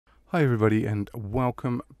Hi everybody and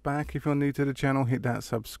welcome back. If you're new to the channel, hit that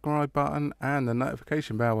subscribe button and the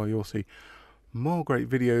notification bell where you'll see more great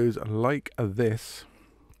videos like this.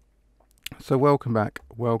 So welcome back.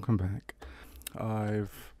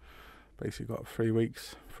 I've basically got 3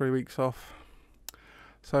 weeks off.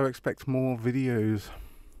 So expect more videos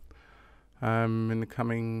in the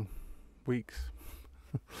coming weeks.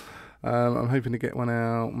 I'm hoping to get one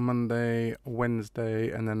out Monday, Wednesday,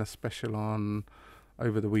 and then a special on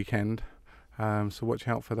over the weekend. So watch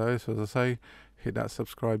out for those. So as I say, hit that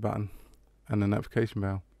subscribe button and the notification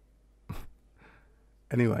bell.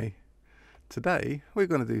 Anyway, today we're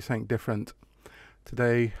going to do something different.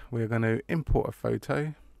 Today we're going to import a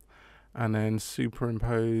photo and then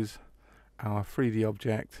superimpose our 3D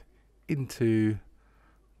object into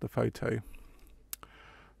the photo.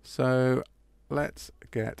 So let's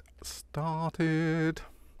get started.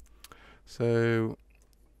 So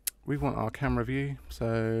we want our camera view.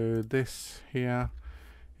 So this here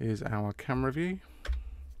is our camera view.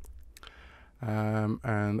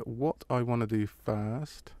 And what I want to do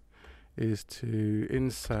first is to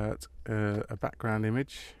insert a background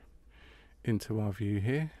image into our view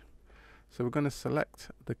here. So we're going to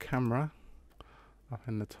select the camera up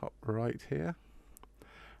in the top right here.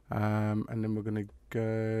 And then we're going to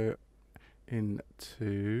go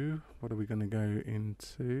into, what are we going to go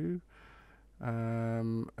into?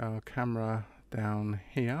 Our camera down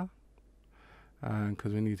here,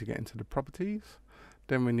 because we need to get into the properties.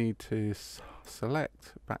 Then we need to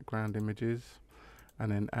select background images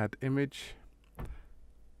and then add image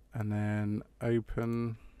and then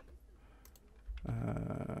open,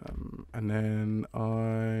 and then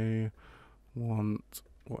I want,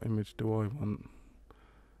 what image do I want?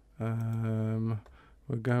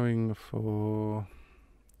 We're going for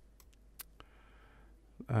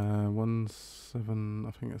 17,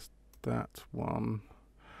 I think it's that one.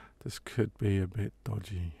 This could be a bit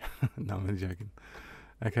dodgy. No, I'm joking.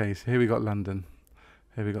 Okay, so here we got London.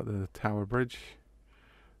 Here we got the Tower Bridge.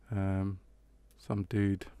 Some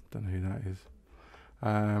dude, don't know who that is.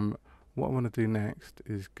 What I want to do next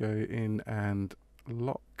is go in and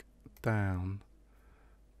lock down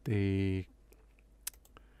the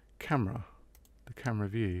camera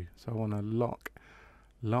view. So I want to lock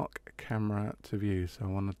camera to view. So I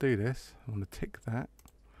want to do this. I want to tick that.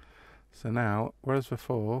 So now, whereas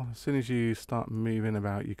before, as soon as you start moving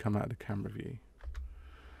about, you come out of the camera view.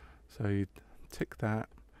 So you tick that,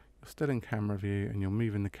 you're still in camera view and you're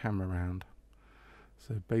moving the camera around.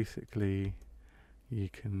 So basically you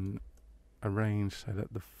can arrange so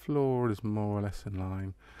that the floor is more or less in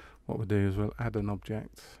line. What we'll do is we'll add an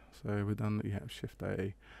object. So we've done, yeah, Shift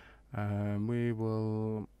A. We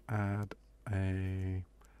will add a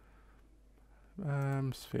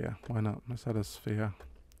sphere. Why not? Let's add a sphere.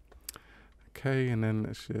 Okay, and then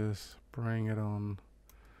let's just bring it on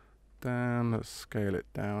down. Let's scale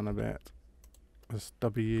it down a bit. Let's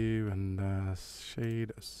W and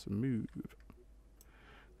shade smooth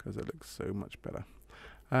because it looks so much better.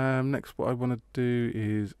 Next, what I want to do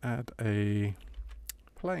is add a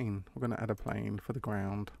plane. We're going to add a plane for the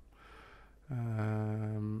ground.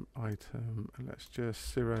 Item, let's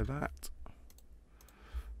just zero that,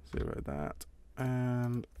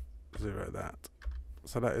 and zero that.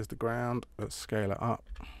 So that is the ground. Let's scale it up.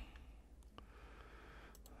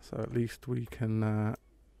 So at least we can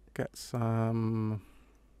get some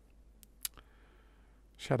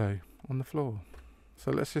shadow on the floor. So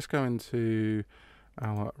let's just go into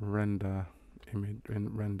our render image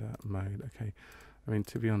in render mode. Okay, I mean,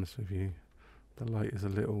 to be honest with you, the light is a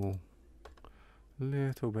little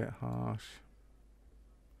bit harsh.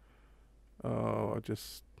 Oh, it's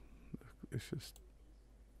just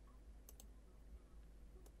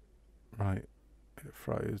right, it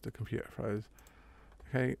froze, the computer froze.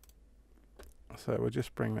 Okay, so we'll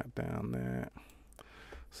just bring that down there.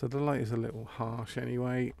 So the light is a little harsh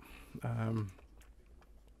anyway.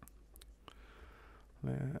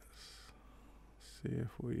 Let's see if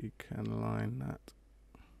we can line that.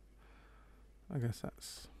 I guess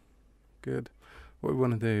that's good. What we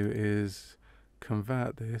want to do is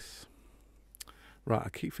convert this. Right, I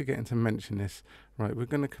keep forgetting to mention this. Right, we're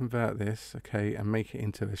going to convert this, okay, and make it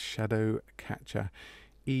into a shadow catcher.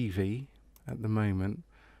 Eevee at the moment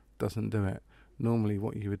doesn't do it. Normally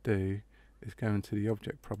what you would do is go into the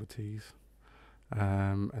object properties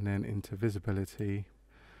and then into visibility,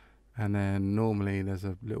 and then normally there's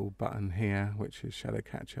a little button here which is shadow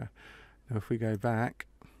catcher. Now if we go back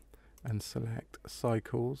and select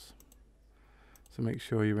cycles, so make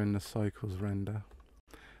sure you're in the cycles render,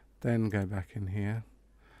 then go back in here,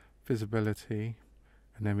 visibility,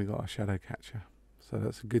 and then we got our shadow catcher. So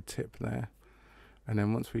that's a good tip there. And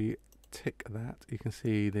then once we tick that, you can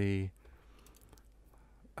see the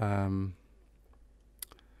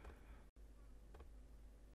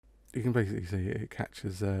you can basically see it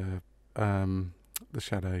catches the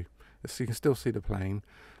shadow. So you can still see the plane.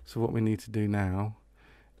 So what we need to do now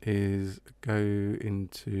is go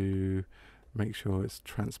into make sure it's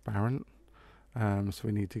transparent. So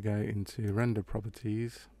we need to go into render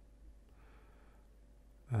properties.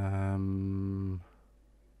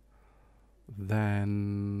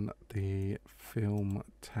 Then the film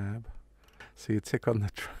tab. So you tick on the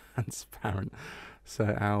transparent.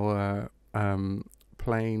 So our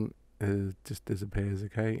plane just disappears,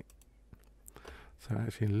 okay? So it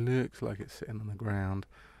actually looks like it's sitting on the ground,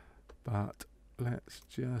 but let's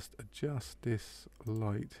just adjust this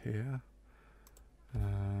light here.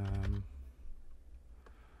 I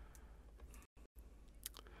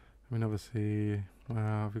mean, obviously, well,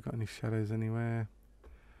 have we got any shadows anywhere?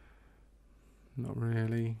 Not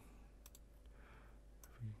really.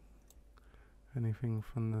 Anything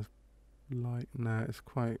from the light? No, it's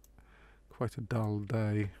quite a dull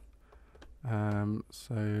day.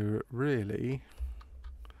 So really,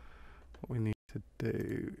 what we need to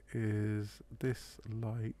do is this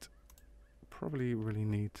light. Probably really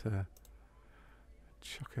need to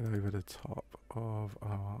chuck it over the top of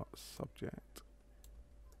our subject.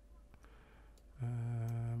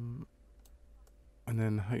 And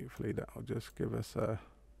then hopefully that will just give us a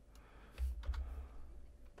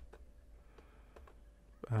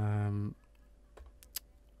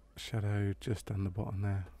shadow just on the bottom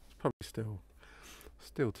there. It's probably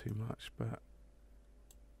still too much, but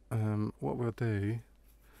what we'll do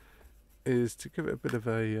is to give it a bit of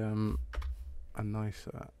a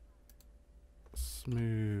nicer,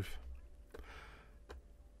 smooth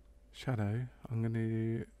shadow. I'm going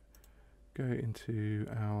to go into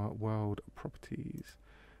our world properties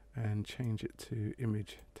and change it to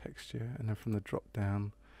image texture, and then from the drop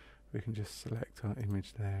down we can just select our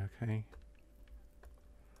image there, okay?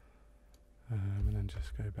 And then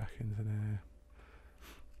just go back into there.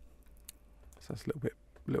 So that's a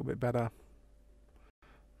little bit better.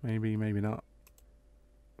 Maybe not.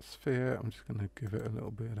 Sphere, I'm just going to give it a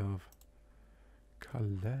little bit of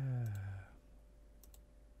colour.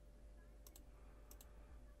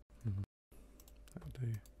 That'll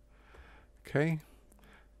do. Okay.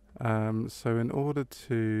 So in order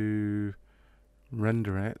to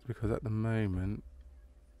render it, because at the moment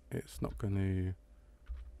it's not going to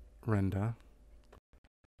render,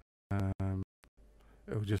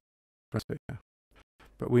 it will just press it here.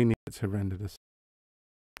 But we need it to render this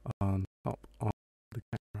on top of the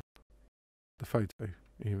camera, the photo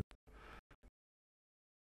even.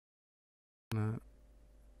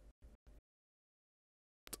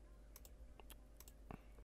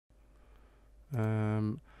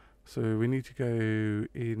 So we need to go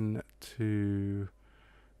into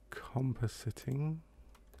compositing.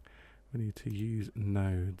 We need to use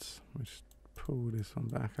nodes. We'll just pull this one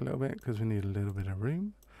back a little bit because we need a little bit of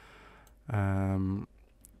room.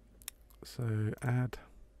 So add,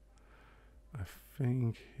 I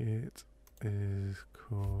think it is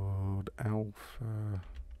called alpha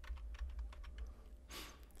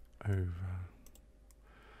over.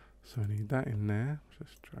 So I need that in there.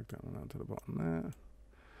 Just drag that one out to the bottom there.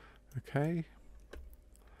 Okay.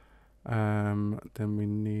 Then we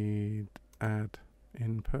need add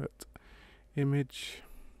input image.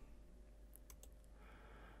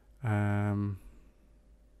 And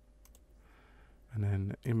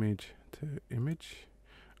then image to image.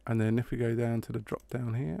 And then if we go down to the drop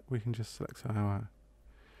down here, we can just select our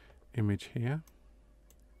image here.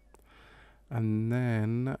 And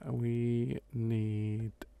then we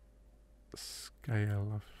need scale,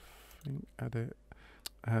 I think,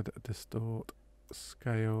 add distort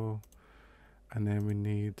scale, and then we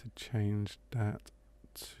need to change that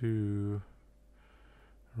to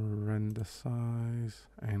render size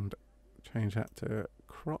and change that to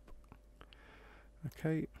crop.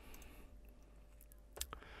 Okay.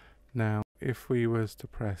 Now if we was to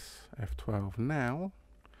press F12 now,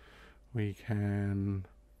 we can,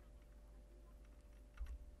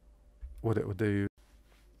 what it will do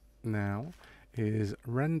now is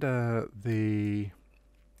render the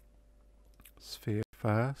sphere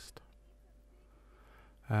first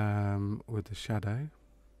with the shadow.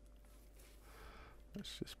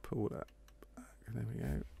 Let's just pull that back. There we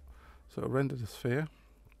go. So it'll render the sphere,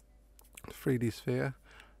 3D sphere,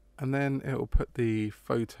 and then it will put the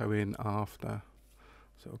photo in after.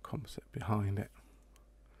 So it'll composite behind it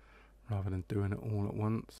rather than doing it all at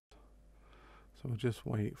once. So we'll just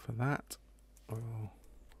wait for that. We'll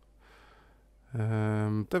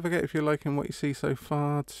Don't forget, if you're liking what you see so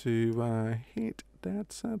far, to hit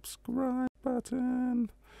that subscribe button.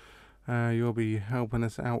 You'll be helping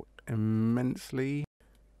us out immensely.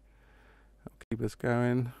 Keep us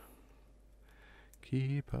going.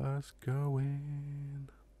 Keep us going.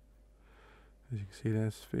 As you can see,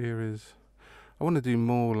 their sphere is. I want to do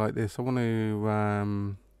more like this. I want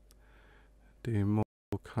to do more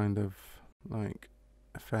kind of like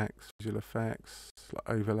effects, visual effects, like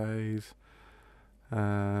overlays.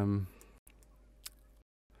 So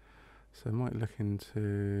I might look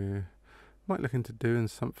into doing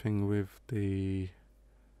something with the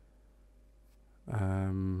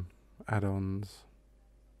add-ons,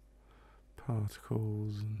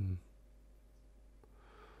 particles and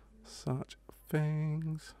such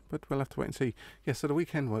things, but we'll have to wait and see. Yeah, so the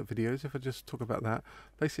weekend work videos, if I just talk about that,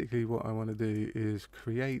 basically what I want to do is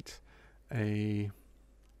create not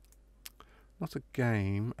a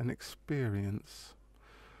game, an experience,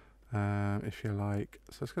 if you like.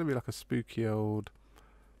 So it's going to be like a spooky old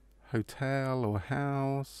hotel or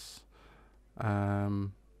house. We're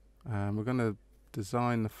going to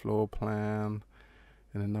design the floor plan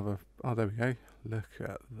in another. Oh, there we go. Look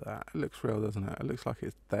at that. It looks real, doesn't it? It looks like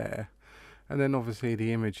it's there. And then obviously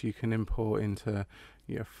the image you can import into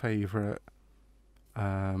your favorite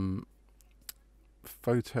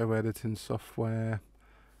photo editing software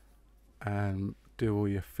and do all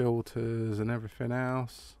your filters and everything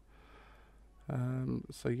else.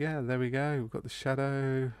 So yeah, there we go. We've got the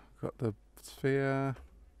shadow, we've got the sphere.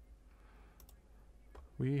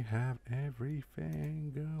 We have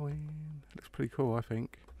everything going. It looks pretty cool, I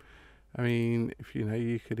think. I mean, if you know,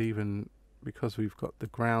 you could even, because we've got the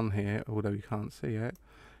ground here, although you can't see it,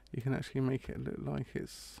 you can actually make it look like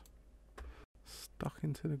it's stuck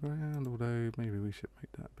into the ground, although maybe we should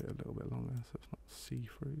make that bit a little bit longer so it's not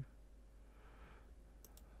see-through.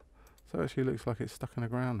 So it actually looks like it's stuck in the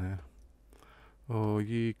ground here. Or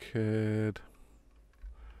you could,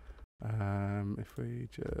 if we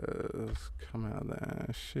just come out there,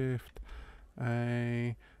 Shift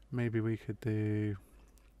A, maybe we could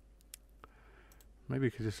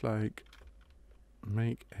just like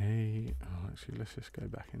make a, actually let's just go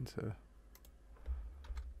back into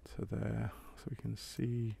there so we can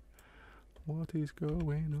see what is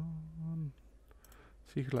going on.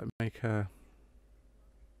 So you could like make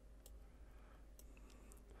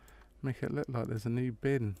it look like there's a new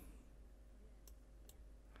bin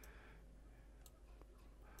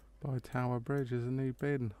by Tower Bridge. There's a new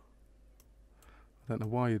bin. I don't know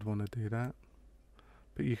why you'd want to do that,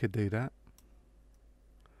 but you could do that.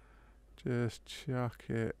 Just chuck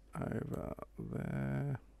it over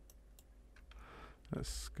there. Let's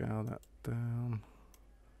scale that down.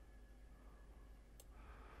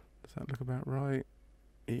 Does that look about right?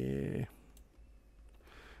 Yeah.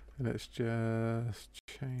 And let's just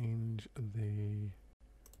change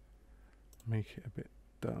make it a bit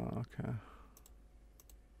darker.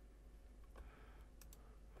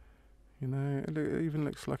 You know, it even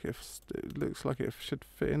looks like it should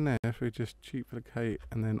fit in there if we just duplicate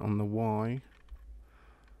and then on the Y.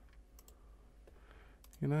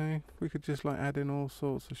 You know, we could just like add in all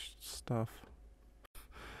sorts of stuff.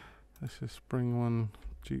 Let's just bring one,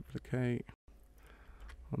 duplicate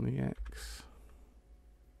on the X.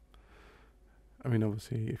 I mean,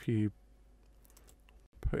 obviously, if you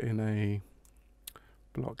put in a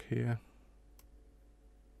block here,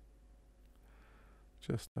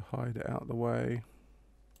 just to hide it out of the way,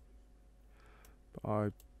 but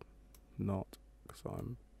I'm not, because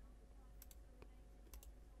I'm.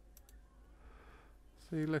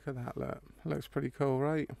 See, look at that. Look, it looks pretty cool,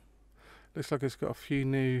 right? Looks like it's got a few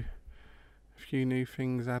new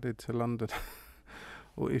things added to London.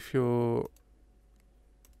 Or if you're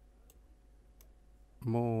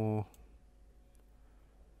more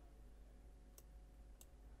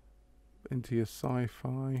into your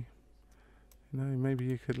sci-fi, you know, maybe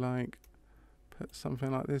you could like put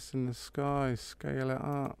something like this in the sky, scale it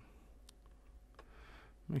up,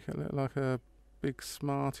 make it look like a big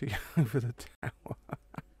smarty over the tower.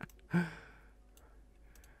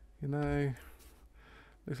 You know,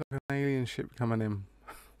 looks like an alien ship coming in.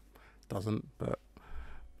 Doesn't, but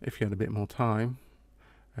if you had a bit more time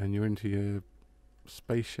and you're into your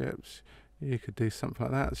spaceships, you could do something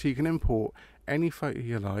like that. So you can import any photo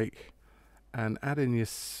you like and add in your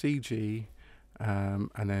CG,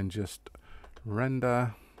 and then just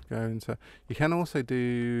render, go into. You can also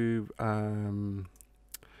do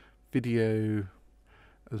video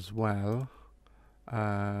as well.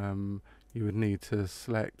 You would need to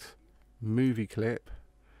select movie clip.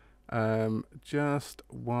 Just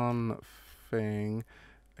one thing,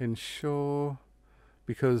 ensure,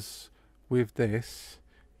 because with this,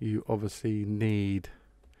 you obviously need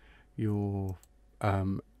your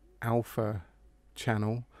alpha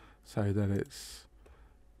channel so that it's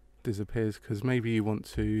disappears, because maybe you want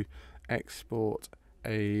to export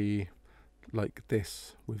a like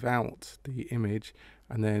this without the image,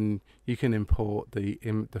 and then you can import the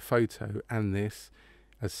photo and this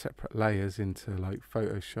as separate layers into like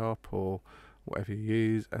Photoshop or whatever you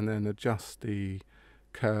use, and then adjust the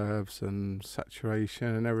curves and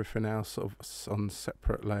saturation and everything else sort of on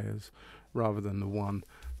separate layers rather than the one,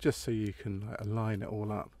 just so you can like align it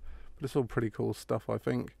all up. But it's all pretty cool stuff, I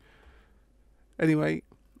think. Anyway,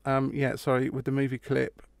 yeah, sorry, with the movie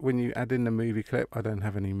clip, when you add in the movie clip, I don't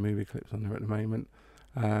have any movie clips on there at the moment,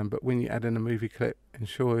 but when you add in a movie clip,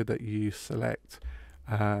 ensure that you select,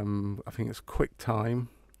 I think it's QuickTime,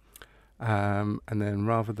 and then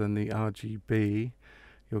rather than the RGB,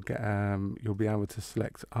 you'll get you'll be able to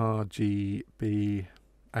select RGBA,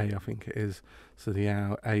 I think it is. So the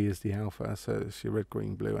A is the alpha, so it's your red,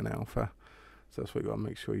 green, blue, and alpha. So that's what you got to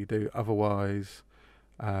make sure you do. Otherwise,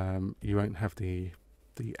 you won't have the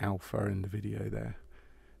alpha in the video there.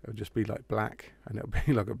 It'll just be like black, and it'll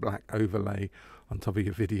be like a black overlay on top of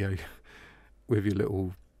your video with your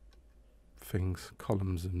little things,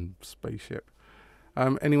 columns and spaceship.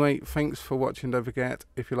 Anyway, thanks for watching. Don't forget,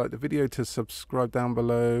 if you like the video, to subscribe down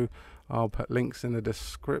below. I'll put links in the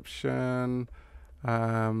description.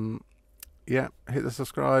 Yeah, hit the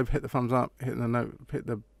subscribe, hit the thumbs up, hit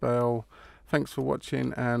the bell. Thanks for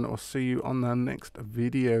watching, and I'll see you on the next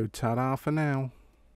video. Ta-da for now.